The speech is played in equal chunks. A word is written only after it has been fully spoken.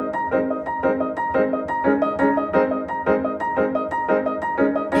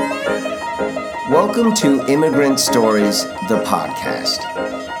Welcome to Immigrant Stories, the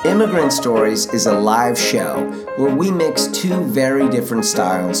podcast. Immigrant Stories is a live show where we mix two very different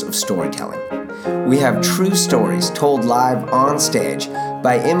styles of storytelling. We have true stories told live on stage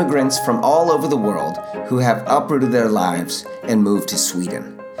by immigrants from all over the world who have uprooted their lives and moved to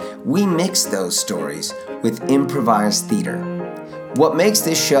Sweden. We mix those stories with improvised theater. What makes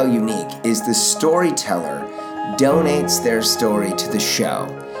this show unique is the storyteller donates their story to the show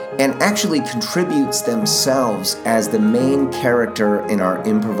and actually contributes themselves as the main character in our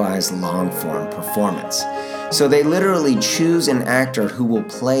improvised long-form performance. So they literally choose an actor who will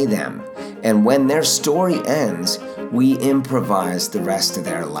play them, and when their story ends, we improvise the rest of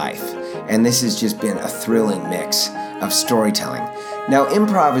their life. And this has just been a thrilling mix of storytelling. Now,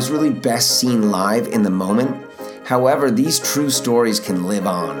 improv is really best seen live in the moment. However, these true stories can live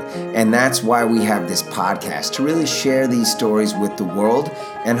on, and that's why we have this podcast, to really share these stories with the world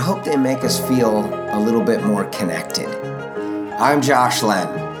and hope they make us feel a little bit more connected. I'm Josh Len,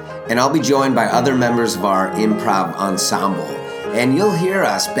 and I'll be joined by other members of our improv ensemble, and you'll hear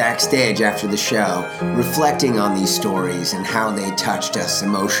us backstage after the show reflecting on these stories and how they touched us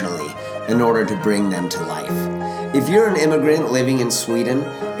emotionally in order to bring them to life. If you're an immigrant living in Sweden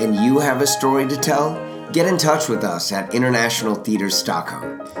and you have a story to tell, get in touch with us at International Theatre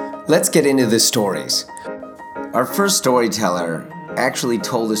Stockholm. Let's get into the stories. Our first storyteller actually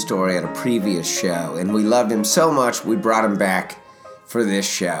told a story at a previous show, and we loved him so much we brought him back for this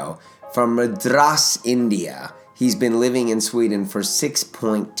show. From Madras, India. He's been living in Sweden for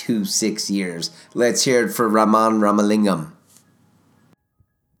 6.26 years. Let's hear it for Raman Ramalingam.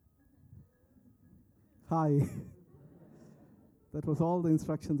 Hi. That was all the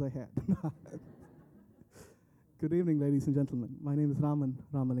instructions I had. Good evening, ladies and gentlemen. My name is Raman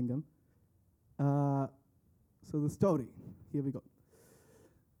Ramalingam. So the story, here we go.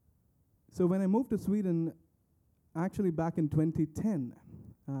 So when I moved to Sweden, actually back in 2010,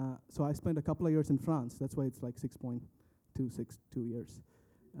 so I spent a couple of years in France. That's why it's like 6.262 years.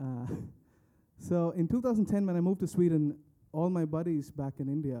 So in 2010, when I moved to Sweden, all my buddies back in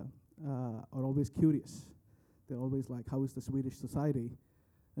India are always curious. They're always like, how is the Swedish society?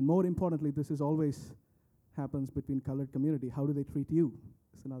 And more importantly, this is always happens between colored community. How do they treat you?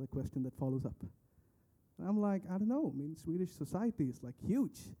 It's another question that follows up. And I'm like, I don't know. I mean, Swedish society is like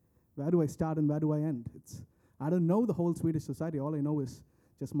huge. Where do I start and where do I end? I don't know the whole Swedish society. All I know is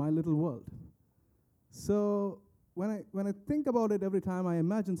just my little world. So when I think about it every time, I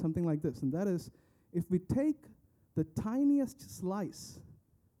imagine something like this, and that is, if we take the tiniest slice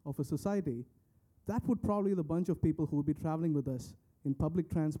of a society, that would probably be the bunch of people who would be traveling with us in public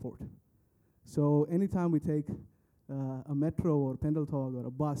transport. So anytime we take a metro or pendeltåg or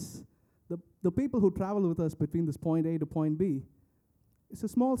a bus, the people who travel with us between this point A to point B, it's a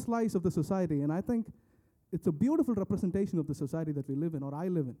small slice of the society, and I think it's a beautiful representation of the society that we live in, or I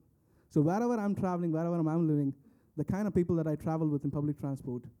live in. So wherever I'm traveling, wherever I'm living, the kind of people that I travel with in public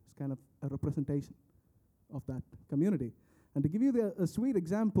transport is kind of a representation of that community. And to give you a sweet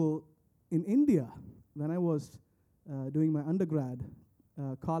example, in India, when I was doing my undergrad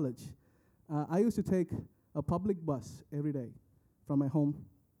college, I used to take a public bus every day from my home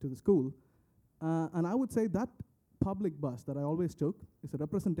to the school. And I would say that public bus that I always took is a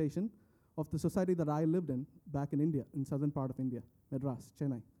representation of the society that I lived in back in India, in southern part of India, Madras,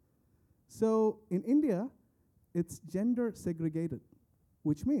 Chennai. So in India, it's gender segregated,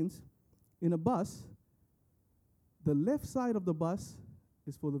 which means in a bus, the left side of the bus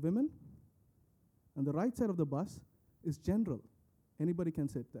is for the women, and the right side of the bus is general. Anybody can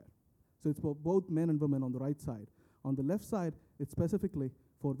sit there. So it's for both men and women on the right side. On the left side, it's specifically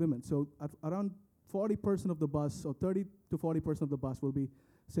for women. So around 40% of the bus, or 30 to 40% of the bus will be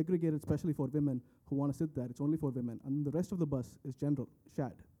segregated especially for women who want to sit there. It's only for women. And the rest of the bus is general,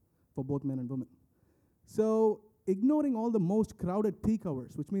 shared, for both men and women. So ignoring all the most crowded peak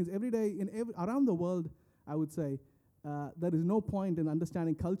hours, which means every day around the world, I would say, there is no point in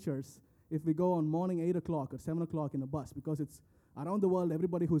understanding cultures if we go on morning 8 o'clock or 7 o'clock in a bus, because it's around the world,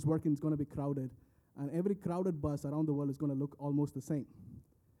 everybody who's working is going to be crowded, and every crowded bus around the world is going to look almost the same,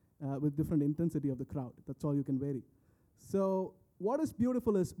 with different intensity of the crowd. That's all you can vary. So what is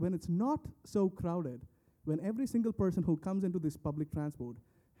beautiful is when it's not so crowded, when every single person who comes into this public transport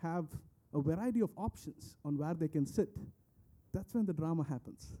have a variety of options on where they can sit, that's when the drama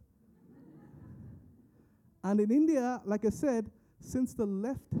happens. And in India, like I said, since the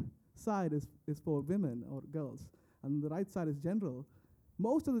left side is for women or girls, and the right side is general,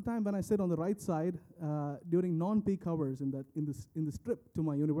 most of the time when I sit on the right side during non-peak hours in the strip to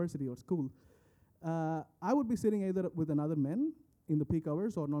my university or school, I would be sitting either with another man in the peak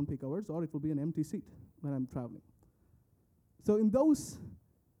hours or non-peak hours, or it will be an empty seat when I'm traveling. So in those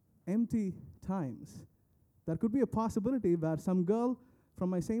empty times, there could be a possibility where some girl from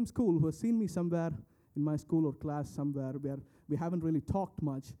my same school who has seen me somewhere in my school or class somewhere where we haven't really talked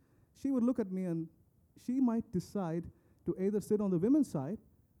much, she would look at me and she might decide to either sit on the women's side,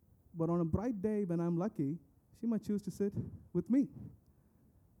 but on a bright day when I'm lucky, she might choose to sit with me.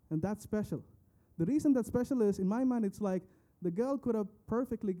 And that's special. The reason that's special is, in my mind, it's like the girl could have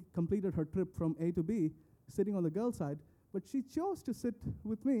perfectly completed her trip from A to B sitting on the girl's side, but she chose to sit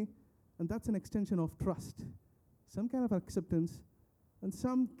with me, and that's an extension of trust, some kind of acceptance, and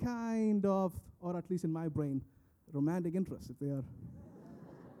some kind of, or at least in my brain, romantic interest if they are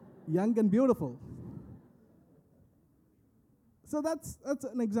young and beautiful. So that's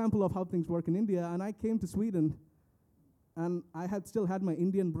an example of how things work in India, and I came to Sweden, and I had still had my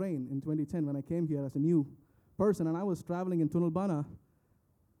Indian brain in 2010 when I came here as a new person, and I was traveling in tunnelbana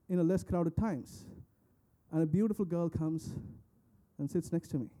in a less crowded times, and a beautiful girl comes and sits next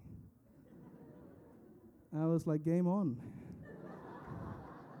to me. I was like, game on.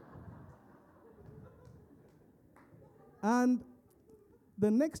 And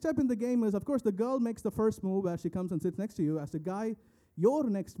the next step in the game is, of course, the girl makes the first move where she comes and sits next to you. As a guy, your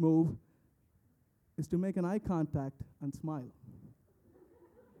next move is to make an eye contact and smile.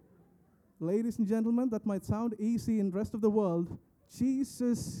 Ladies and gentlemen, that might sound easy in the rest of the world.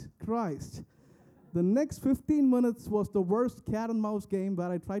 Jesus Christ. The next 15 minutes was the worst cat and mouse game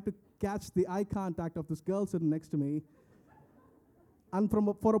where I tried to catch the eye contact of this girl sitting next to me. And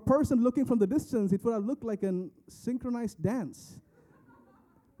for a person looking from the distance, it would have looked like a synchronized dance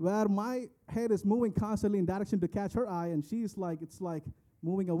where my head is moving constantly in direction to catch her eye, and she's like, it's like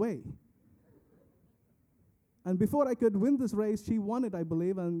moving away. And before I could win this race, she won it, I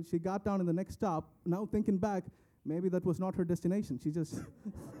believe, and she got down in the next stop. Now thinking back, maybe that was not her destination. She just...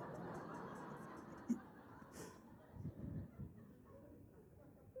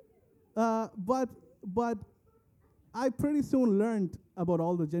 But I pretty soon learned about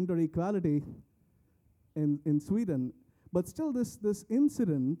all the gender equality in Sweden. But still, this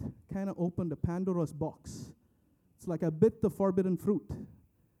incident kind of opened a Pandora's box. It's like I bit the forbidden fruit,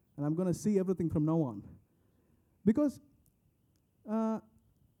 and I'm going to see everything from now on. Because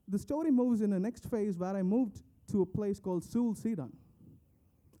the story moves in the next phase where I moved to a place called Sulsidan.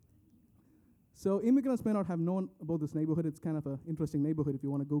 So immigrants may not have known about this neighborhood. It's kind of an interesting neighborhood if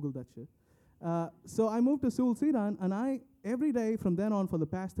you want to Google that shit. So I moved to Sulsidan, and every day from then on for the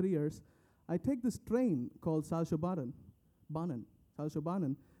past 3 years, I take this train called Saltsjöbaden,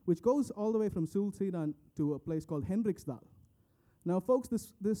 which goes all the way from Sulsidan to a place called Henriksdal. Now, folks,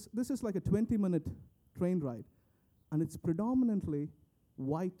 this is like a 20-minute train ride, and it's predominantly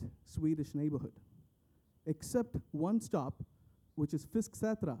white Swedish neighborhood, except one stop, which is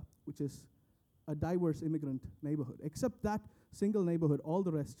Fisksätra, which is a diverse immigrant neighborhood. Except that single neighborhood, all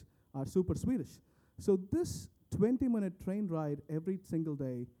the rest are super Swedish. So this 20-minute train ride every single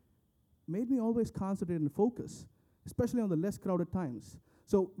day made me always concentrate and focus, especially on the less crowded times.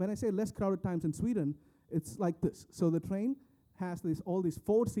 So when I say less crowded times in Sweden, it's like this. So the train has all these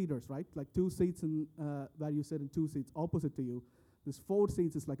four-seaters, right? Like 2 seats in where you sit and 2 seats opposite to you. This 4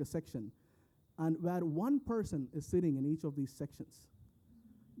 seats is like a section. And where one person is sitting in each of these sections.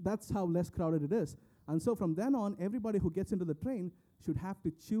 That's how less crowded it is. And so from then on, everybody who gets into the train should have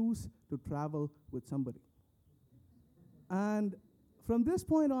to choose to travel with somebody. And from this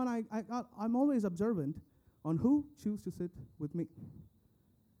point on, I'm always observant on who choose to sit with me.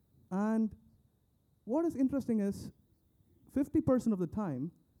 And what is interesting is 50% of the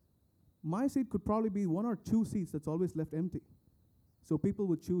time, my seat could probably be 1 or 2 seats that's always left empty. So people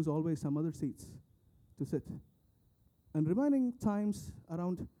would choose always some other seats to sit. And remaining times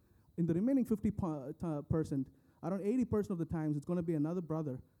in the remaining 50%, around 80% of the times, it's going to be another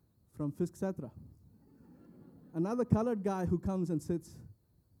brother from Fisksätra. Another colored guy who comes and sits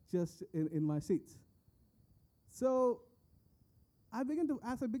just in my seats. So as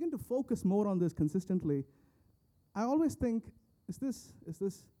I begin to focus more on this consistently, I always think,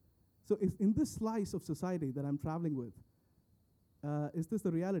 so in this slice of society that I'm traveling with, is this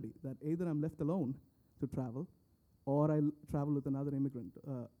the reality, that either I'm left alone to travel, or I travel with another immigrant,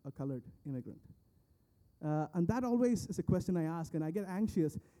 a colored immigrant? And that always is a question I ask, and I get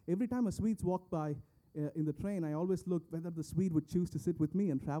anxious. Every time a Swedes walk by in the train, I always look whether the Swede would choose to sit with me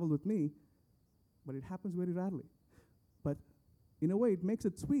and travel with me, but it happens very rarely. But in a way, it makes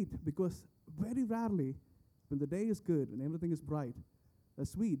it sweet, because very rarely, when the day is good and everything is bright, a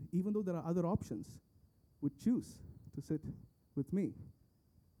Swede, even though there are other options, would choose to sit with me.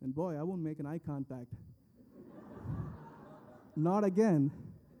 And boy, I won't make an eye contact not again.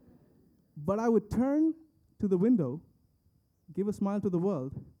 But I would turn to the window, give a smile to the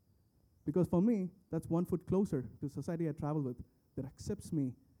world, because for me, that's 1 foot closer to society I travel with that accepts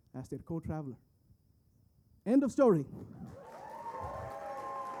me as their co-traveler. End of story.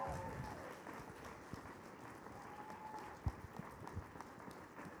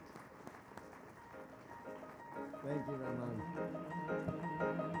 Thank you, Raman.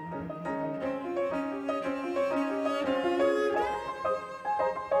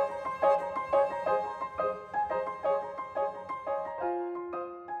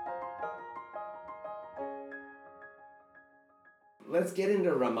 Let's get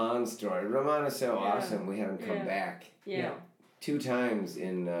into Raman's story. Raman is so awesome. We had him come back 2 times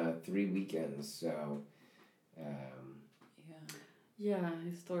in 3 weekends. So,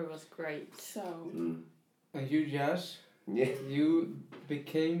 his story was great. So, and you, Josh, you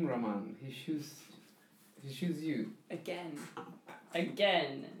became Raman. He chose you again.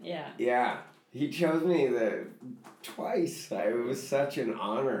 Yeah. Yeah, he chose me twice. It was such an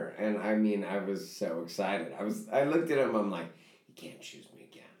honor, and I mean, I was so excited. I looked at him. I'm like, you can't choose me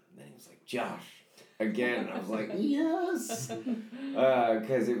again. And then he was like, Josh, again. I was like, yes,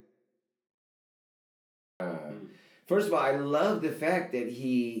 because it. First of all, I love the fact that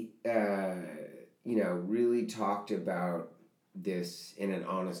he, really talked about this in an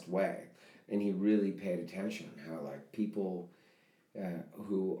honest way, and he really paid attention. How like people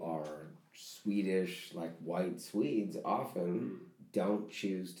who are Swedish, like white Swedes, often don't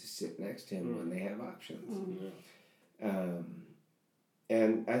choose to sit next to him when they have options.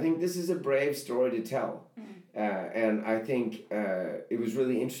 And I think this is a brave story to tell. And I think it was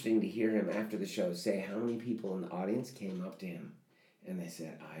really interesting to hear him after the show say how many people in the audience came up to him and they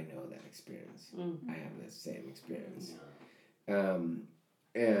said, I know that experience. I have the same experience.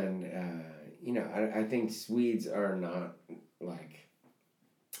 I think Swedes are not like,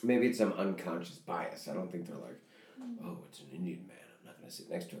 maybe it's some unconscious bias. I don't think they're like, oh, it's an Indian man, I'm not going to sit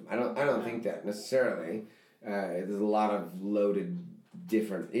next to him. I don't think that necessarily. There's a lot of loaded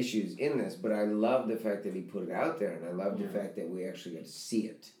different issues in this, but I love the fact that he put it out there, and I love the fact that we actually got to see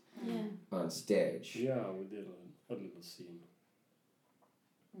it on stage. Yeah, we did a little scene.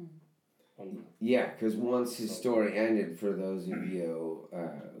 Yeah, because once his story ended, for those of you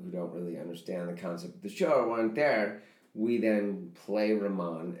who don't really understand the concept of the show or weren't there, we then play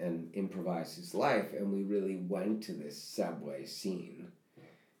Raman and improvise his life, and we really went to this subway scene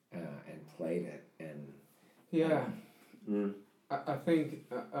and played it. And I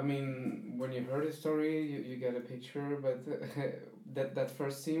think, I mean, when you heard his story, you get a picture, but that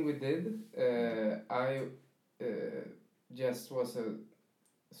first scene we did, I just was a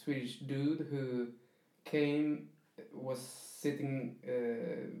Swedish dude who was sitting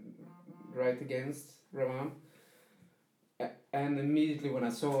right against Raman, and immediately when I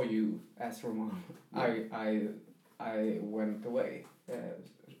saw you as Raman, I went away.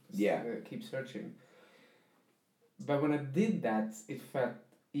 Keep searching. But when I did that, it felt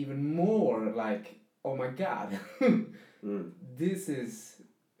even more like, oh my God, this is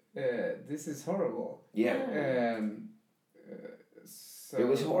horrible. Yeah. So it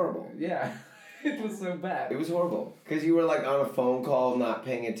was horrible. Yeah, it was so bad. It was horrible. Because you were like on a phone call, not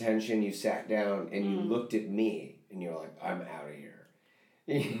paying attention, you sat down and you looked at me and you were like, I'm out of here.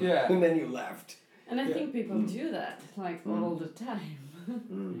 And then you left. And I think people do that, like all the time.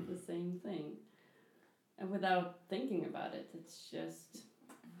 The same thing. And without thinking about it, it's just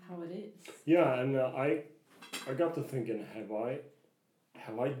how it is. Yeah, and I got to thinking, have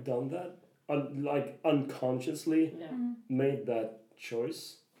I done that? Unconsciously made that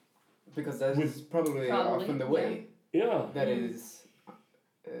choice? Because that is probably often the way. Yeah. That is,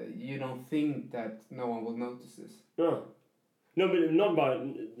 you don't think that no one will notice this. Yeah. No, but not by.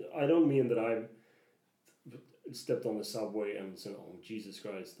 I don't mean that I stepped on the subway and said, "Oh, Jesus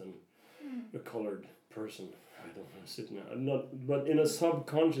Christ!" and a colored person. I don't want to sit now. Not, but in a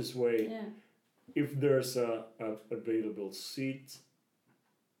subconscious way, if there's a available seat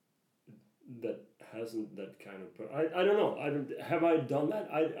that hasn't that kind of. I don't know. Have I done that?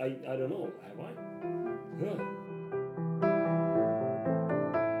 I don't know. Have I? Yeah.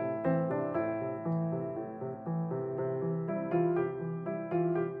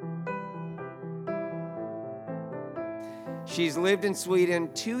 She's lived in Sweden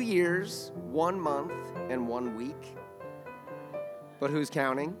 2 years, 1 month, and 1 week. But who's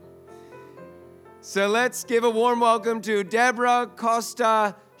counting? So let's give a warm welcome to Debora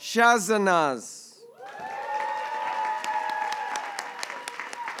Costa Chazanas.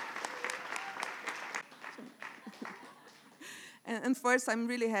 And first, I'm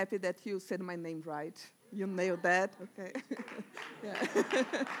really happy that you said my name right. You nailed that. Okay.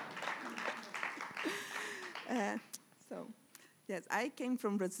 Yeah. So, yes, I came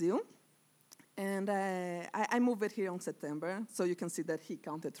from Brazil, and I moved here on September, so you can see that he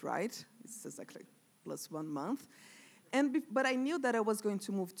counted right. It's exactly plus 1 month. But I knew that I was going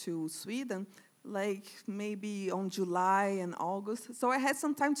to move to Sweden, like maybe on July and August. So I had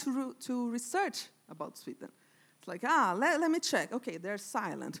some time to research about Sweden. It's like, let me check. Okay, they're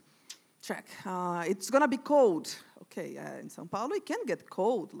silent. Check. It's going to be cold. Okay, in São Paulo, it can get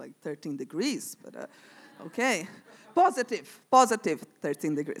cold, like 13 degrees, but okay. Positive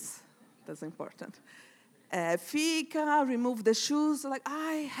 13 degrees. That's important. Fika, remove the shoes. Like,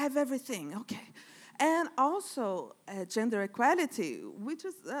 I have everything. Okay. And also gender equality, which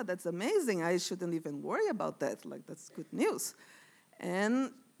is, that's amazing. I shouldn't even worry about that. Like, that's good news.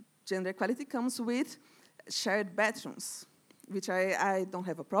 And gender equality comes with shared bathrooms, which I don't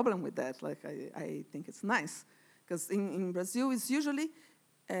have a problem with that. Like, I think it's nice. Because in Brazil, it's usually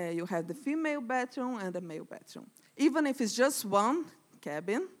you have the female bathroom and the male bathroom. Even if it's just one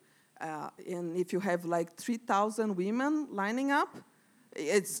cabin, and if you have like 3,000 women lining up,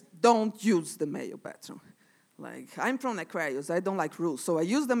 it's don't use the male bathroom. Like, I'm from Aquarius, I don't like rules, so I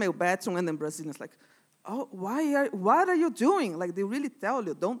use the male bathroom, and then Brazilians like, oh, what are you doing? Like, they really tell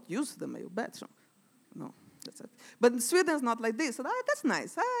you, don't use the male bathroom. No, that's it. But in Sweden, it's not like this. So that's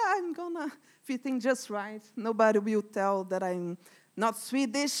nice. I'm gonna fit in just right. Nobody will tell that I'm not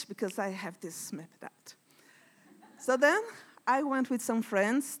Swedish because I have this mapped out. So then I went with some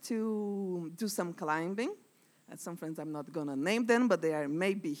friends to do some climbing. And some friends, I'm not going to name them, but they are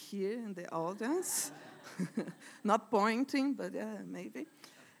maybe here in the audience. Not pointing, but yeah, maybe.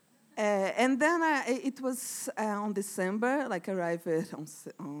 And then it was on December, like arrived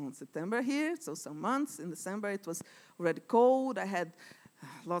on September here, so some months. In December, it was already cold. I had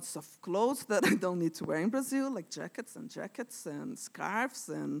lots of clothes that I don't need to wear in Brazil, like jackets and scarves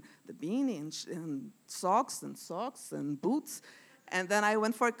and the beanie and socks and boots. And then I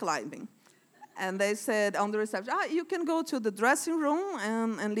went for climbing. And they said on the reception, you can go to the dressing room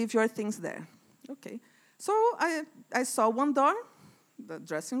and leave your things there. Okay. So I saw one door, the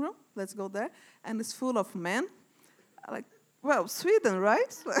dressing room, let's go there, and it's full of men. Like, well, Sweden,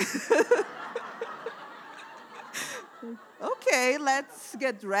 right? Okay, let's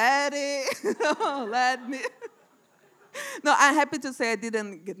get ready. Let me. No, I'm happy to say I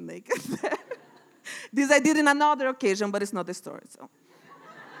didn't get naked there. This I did in another occasion, but it's not the story, so.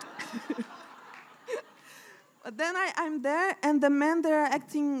 But then I'm there, and the men, they're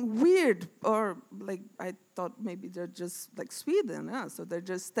acting weird, or like I thought maybe they're just like Sweden, yeah? So they're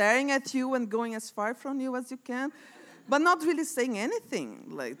just staring at you and going as far from you as you can, but not really saying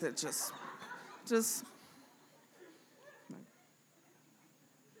anything. Like they're just.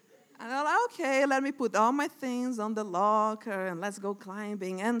 And I'm like, okay, let me put all my things on the locker and let's go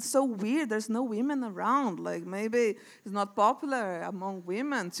climbing. And so weird, there's no women around. Like maybe it's not popular among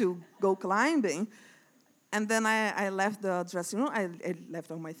women to go climbing. And then I left the dressing room. I left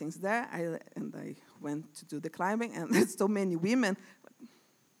all my things there. And I went to do the climbing. And there's so many women.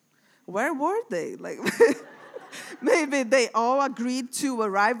 Where were they? Like, maybe they all agreed to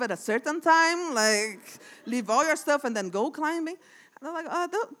arrive at a certain time. Like, leave all your stuff and then go climbing. And I'm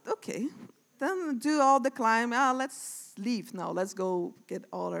like, okay. Then do all the climb. Let's leave now. Let's go get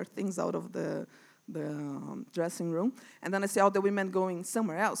all our things out of the dressing room. And then I see all the women going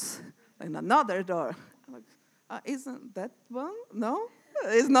somewhere else, in another door. Like, isn't that one? No?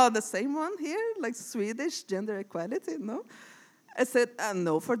 It's not the same one here? Like Swedish gender equality? No? I said,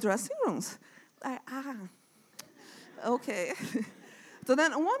 no for dressing rooms. Okay. So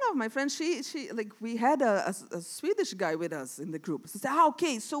then one of my friends, she like, we had a Swedish guy with us in the group. She said,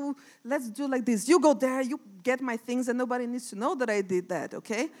 okay, so let's do like this. You go there, you get my things, and nobody needs to know that I did that,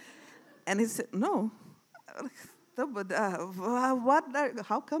 okay? And he said, no. No, but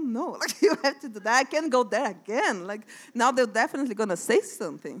how come no? Like, you have to do that. I can't go there again. Like, now they're definitely going to say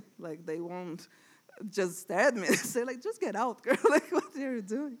something. Like, they won't just stare at me and say, like, just get out, girl. Like, what are you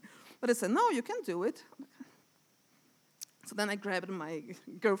doing? But I said, no, you can do it. So then I grabbed my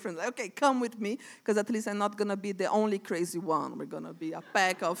girlfriend, like, okay, come with me, because at least I'm not going to be the only crazy one. We're going to be a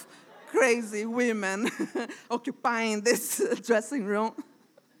pack of crazy women occupying this dressing room.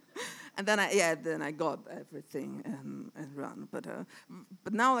 And then I got everything and run.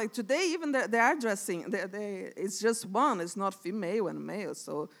 But now, like today, even they are dressing. It's just one. It's not female and male.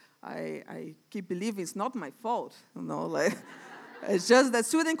 So I keep believing it's not my fault. You know, like it's just that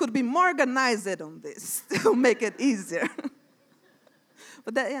Sweden could be more organized on this to make it easier.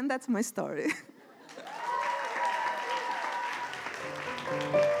 But that's my story.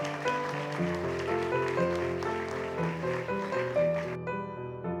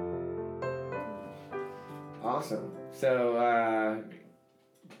 awesome. So,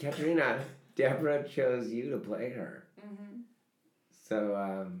 Katerina, Debora chose you to play her. Mm-hmm.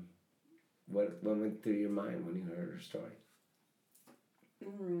 So, what went through your mind when you heard her story?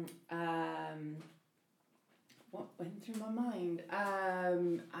 What went through my mind?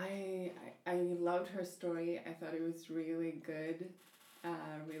 I loved her story. I thought it was really good,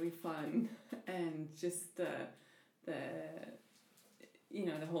 really fun, and just the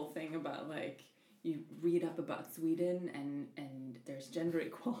whole thing about like you read up about Sweden and there's gender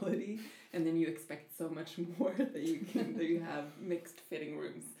equality, and then you expect so much more that you have mixed fitting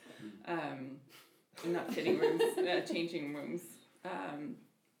rooms, not fitting rooms, changing rooms.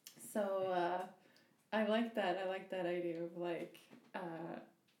 So I like that. I like that idea of like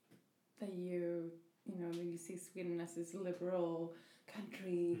that you see Sweden as this liberal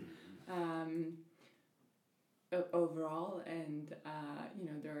country overall, and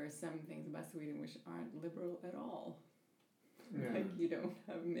there are some things about Sweden which aren't liberal at all. Yeah. Like you don't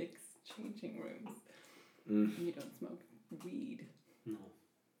have mixed changing rooms. You don't smoke weed. No.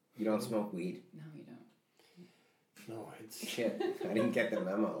 You don't smoke weed? No, you don't. No, it's... Shit, I didn't get the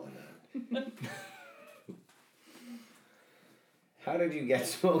memo on that. How did you get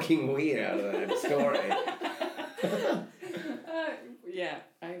smoking weed out of that story?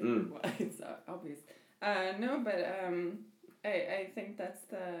 It's obvious. No, but I think that's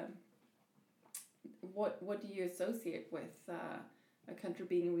the what do you associate with a country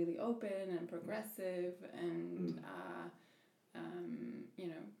being really open and progressive and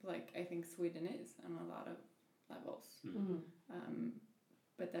like I think Sweden is on a lot of levels.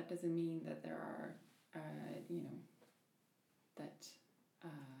 But that doesn't mean that there are that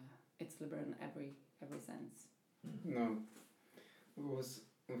it's liberal in every sense. No, it was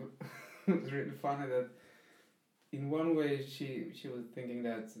really funny that in one way she was thinking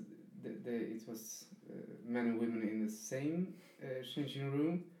that it was men and women in the same changing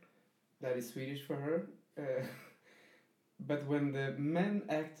room. That is Swedish for her. But when the men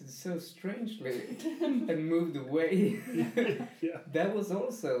acted so strangely and moved away, that was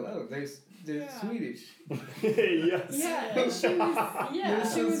also there's Swedish. Yes. Yeah, and she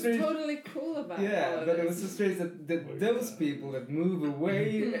was totally cool about it. Yeah, but it was so strange that those people that move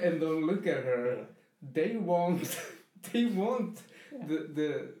away and don't look at her, they want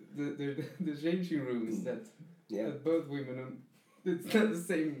the changing rooms that both women and it's not the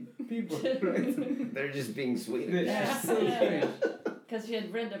same people, right? They're just being Swedish. Yeah, so strange. Because she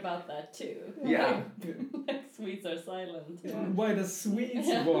had read about that too. Yeah. Like Swedes are silent. Yeah. Why does Swedes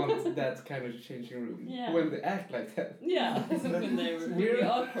want that kind of changing room when they act like that? Yeah, when they were really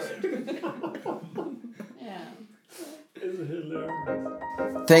awkward. Yeah. It's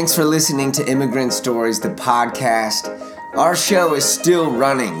hilarious. Thanks for listening to Immigrant Stories, the podcast. Our show is still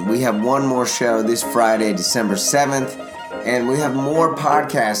running. We have one more show this Friday, December 7th, and we have more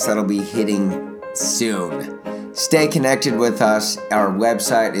podcasts that'll be hitting soon. Stay connected with us. Our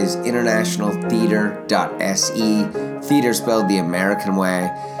website is internationaltheater.se, theater spelled the American way.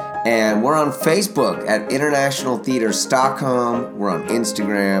 And we're on Facebook at International Theater Stockholm. We're on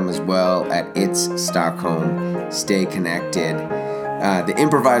Instagram as well at It's Stockholm. Stay connected. The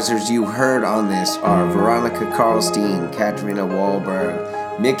improvisers you heard on this are Veronica Karlstein, Katarina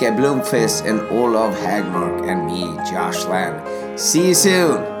Wahlberg, Micke Blomqvist, and Olof Hagmark, and me, Josh Land. See you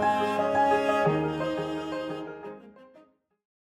soon!